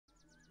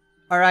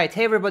Alright,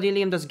 hey everybody,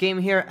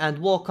 LiamDoesGame here, and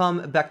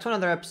welcome back to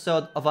another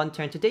episode of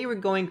Unturned. Today we're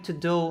going to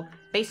do,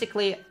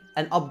 basically,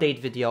 an update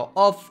video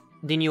of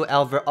the new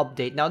Elver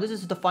update. Now, this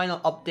is the final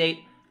update,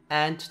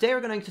 and today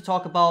we're going to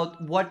talk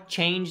about what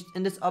changed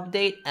in this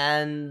update,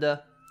 and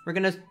we're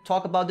going to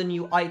talk about the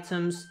new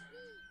items.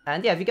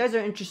 And yeah, if you guys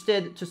are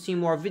interested to see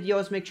more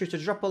videos, make sure to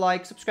drop a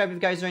like, subscribe if you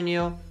guys are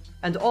new,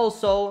 and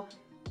also,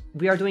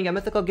 we are doing a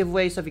mythical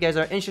giveaway, so if you guys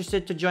are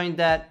interested to join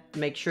that,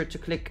 make sure to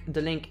click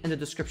the link in the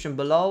description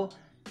below.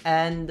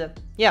 And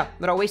yeah,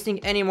 without wasting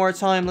any more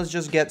time, let's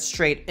just get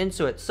straight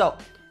into it. So,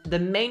 the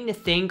main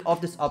thing of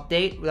this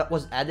update that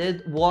was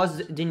added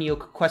was the new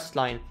quest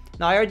line.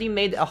 Now, I already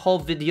made a whole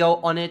video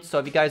on it, so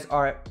if you guys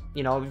are, if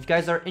you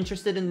guys are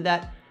interested in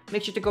that,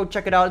 make sure to go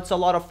check it out. It's a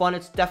lot of fun.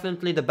 It's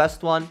definitely the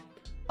best one.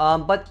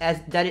 But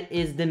as that it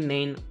is the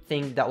main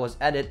thing that was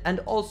added. And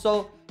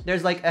also,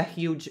 there's like a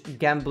huge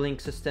gambling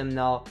system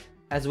now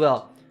as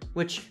well,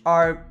 which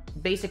are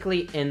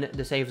basically in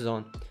the safe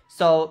zone.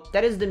 So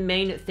that is the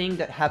main thing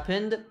that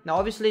happened. Now,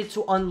 obviously,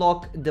 to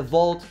unlock the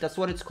vault, that's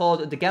what it's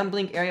called. The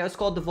gambling area is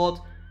called the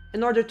vault.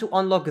 In order to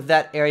unlock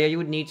that area, you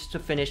would need to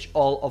finish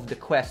all of the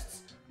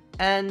quests.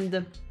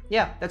 And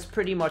yeah, that's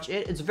pretty much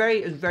it. It's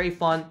very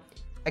fun.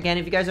 Again,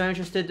 if you guys are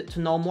interested to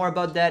know more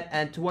about that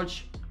and to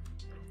watch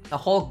a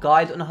whole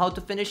guide on how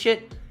to finish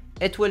it,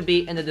 it will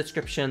be in the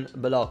description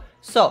below.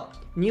 So,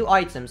 new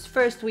items.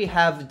 First, we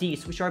have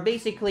these, which are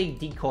basically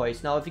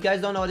decoys. Now, if you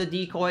guys don't know what a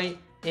decoy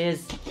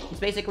is, it's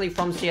basically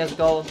from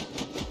CSGO.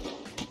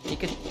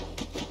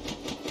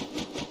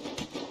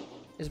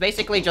 It's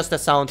basically just a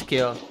sound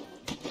kill.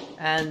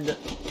 And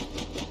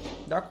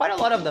there are quite a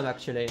lot of them,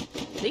 actually.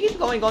 They keep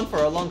going on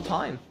for a long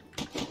time.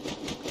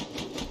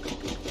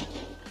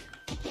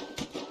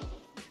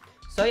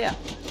 So yeah.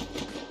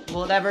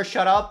 Will it ever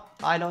shut up?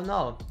 I don't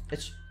know.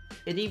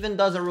 It even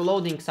does a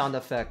reloading sound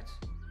effect.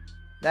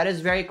 That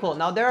is very cool.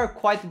 Now, there are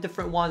quite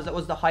different ones. That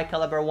was the high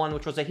caliber one,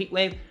 which was a heat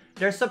wave.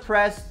 They're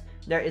suppressed.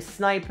 There is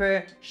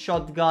sniper,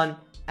 shotgun,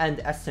 and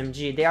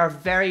SMG. They are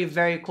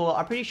very cool.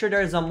 I'm pretty sure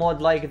there is a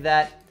mod like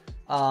that.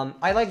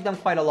 I like them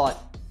quite a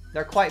lot.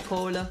 They're quite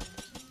cool.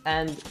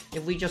 And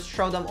if we just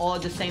throw them all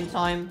at the same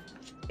time,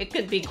 it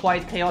could be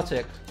quite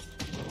chaotic.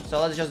 So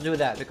let's just do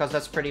that, because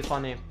that's pretty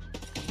funny.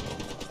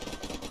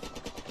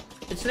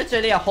 It's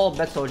literally a whole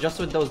battle just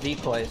with those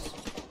decoys.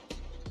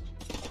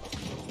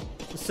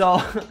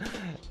 So,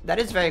 that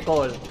is very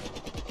cool.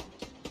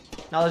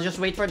 Now let's just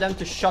wait for them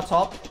to shut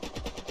up.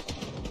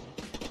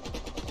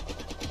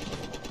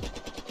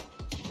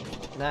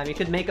 Damn, you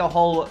could make a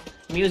whole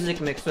music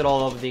mix with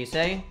all of these,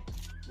 eh?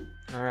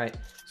 Alright.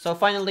 So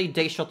finally,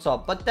 they shut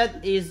up. But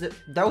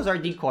those are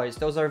decoys.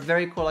 Those are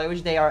very cool. I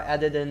wish they are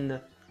added in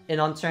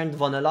Unturned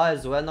Vanilla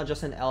as well, not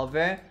just in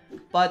Elver.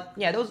 But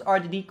yeah, those are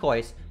the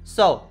decoys.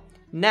 So,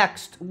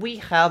 next, we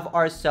have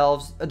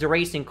ourselves the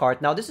racing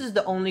cart. Now, this is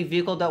the only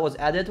vehicle that was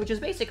added, which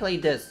is basically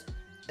this.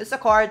 It's a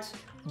cart,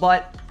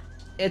 but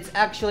it's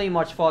actually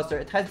much faster.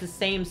 It has the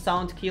same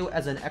sound cue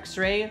as an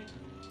X-ray.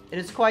 It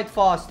is quite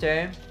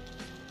faster.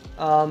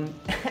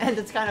 And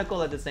it's kind of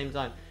cool at the same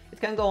time. It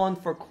can go on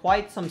for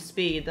quite some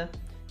speed.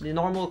 The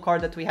normal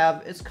cart that we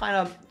have is kind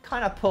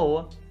of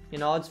pull.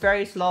 It's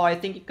very slow. I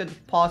think you could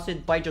pass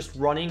it by just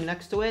running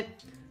next to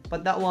it.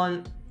 But that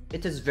one,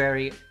 it is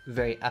very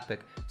epic.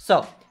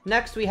 So,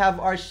 next we have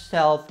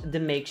ourselves the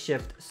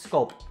makeshift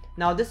scope.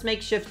 Now, this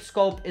makeshift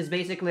scope is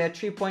basically a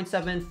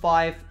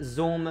 3.75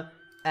 zoom,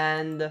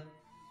 and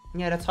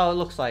yeah, that's how it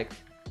looks like.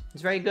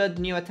 It's very good,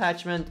 new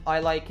attachment, I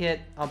like it.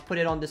 I'll put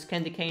it on this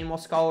candy cane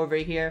Moscow over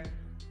here.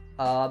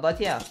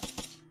 But yeah,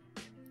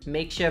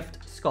 makeshift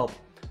scope.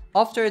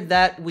 After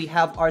that, we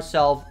have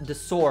ourselves the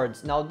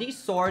swords. Now, these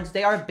swords,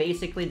 they are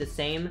basically the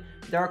same.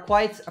 There are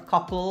quite a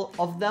couple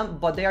of them,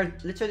 but they are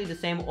literally the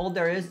same. All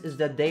there is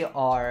that they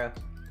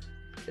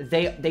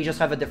just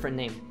have a different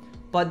name.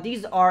 But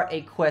these are a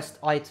quest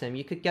item.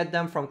 You could get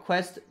them from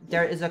quest.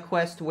 There is a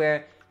quest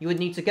where you would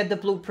need to get the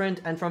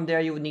blueprint, and from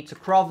there you would need to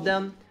craft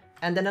them.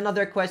 And then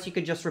another quest, you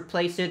could just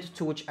replace it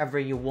to whichever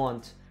you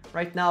want.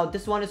 Right now,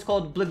 this one is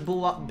called Big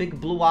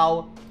Blue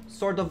Owl,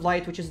 Sword of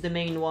Light, which is the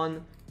main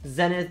one.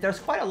 Zenith, there's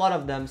quite a lot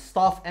of them.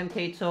 Staff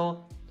Mk.II,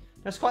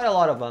 there's quite a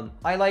lot of them.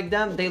 I like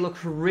them. They look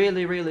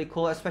really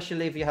cool,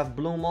 especially if you have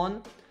Bloom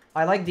on.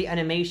 I like the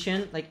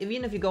animation. Like,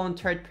 even if you go in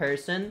third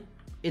person,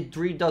 it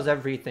redoes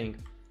everything.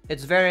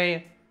 It's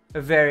very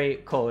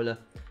cool.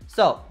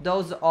 So,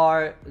 those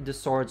are the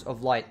Swords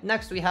of Light.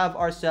 Next, we have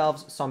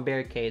ourselves some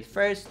barricades.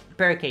 First,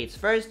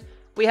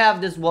 we have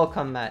this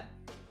welcome mat.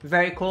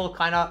 Very cool,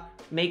 kind of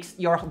makes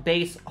your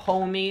base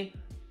homey.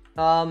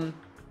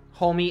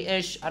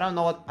 Homey-ish. I don't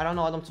know what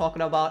I'm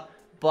talking about.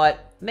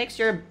 But makes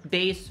your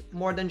base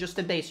more than just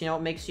a base,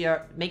 makes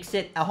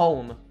it a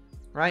home.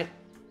 Right?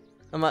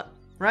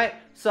 Right?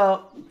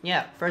 So,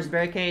 yeah, first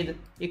barricade.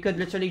 You could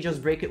literally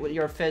just break it with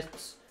your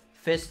fists.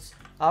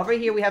 Over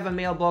here, we have a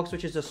mailbox,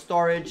 which is a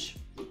storage.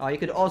 You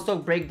could also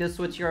break this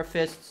with your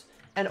fists.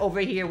 And over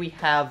here, we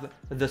have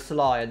the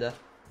slide.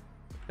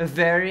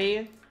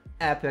 Very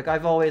epic.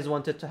 I've always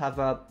wanted to have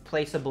a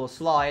placeable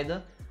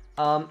slide.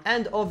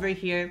 And over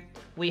here,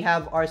 we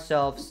have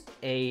ourselves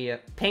a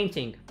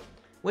painting,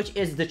 which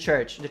is the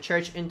church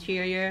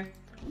interior.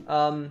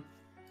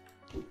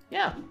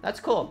 Yeah, that's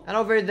cool. And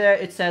over there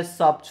it says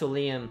sub to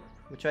Liam,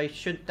 which I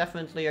should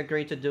definitely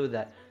agree to do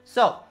that.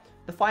 So,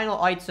 the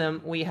final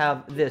item, we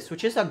have this,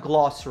 which is a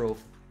gloss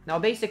roof. Now,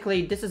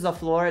 basically, this is a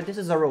floor, this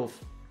is a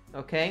roof,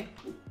 okay?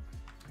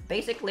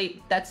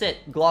 Basically, that's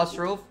it, gloss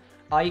roof.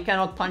 You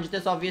cannot punch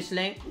this,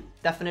 obviously.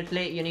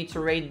 Definitely, you need to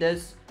raid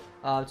this.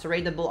 It's a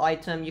raidable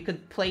item. You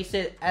could place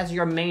it as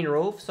your main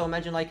roof. So,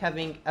 imagine like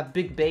having a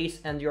big base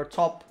and your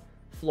top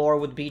floor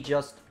would be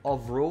just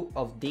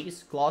of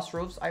these gloss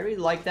roofs. I really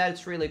like that,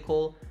 it's really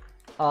cool.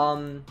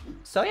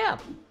 So, yeah.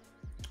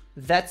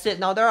 That's it.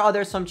 Now, there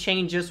are some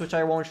changes, which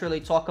I won't really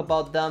talk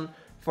about them.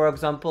 For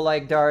example,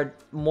 like, there are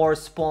more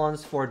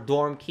spawns for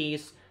dorm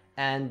keys,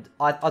 and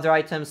other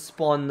items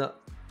spawn,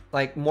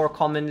 like, more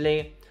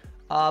commonly.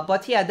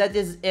 But yeah, that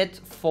is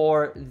it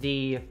for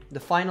the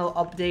final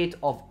update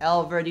of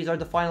Elver. These are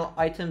the final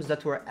items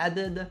that were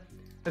added.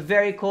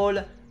 Very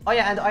cool. Oh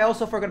yeah, and I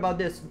also forgot about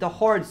this, the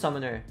Horde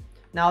Summoner.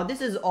 Now,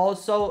 this is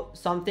also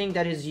something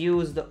that is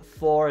used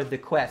for the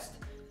quest.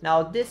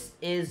 Now, this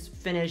is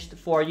finished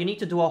for, you need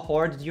to do a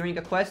horde during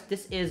a quest.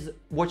 This is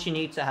what you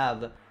need to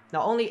have.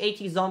 Now, only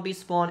 80 zombies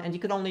spawn, and you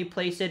can only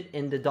place it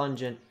in the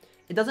dungeon.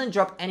 It doesn't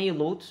drop any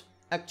loot.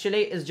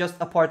 Actually, it's just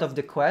a part of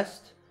the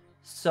quest.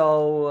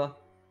 So,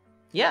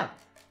 yeah,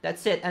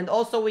 that's it. And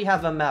also, we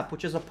have a map,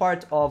 which is a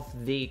part of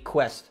the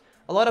quest.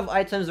 A lot of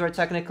items are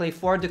technically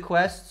for the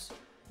quests.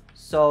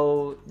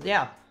 So,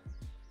 yeah.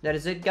 That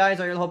is it,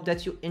 guys. I really hope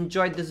that you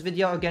enjoyed this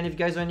video. Again, if you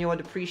guys are new, I'd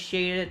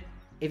appreciate it.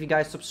 If you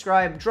guys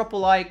subscribe, drop a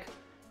like,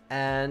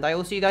 and I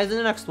will see you guys in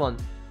the next one.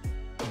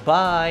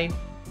 Bye!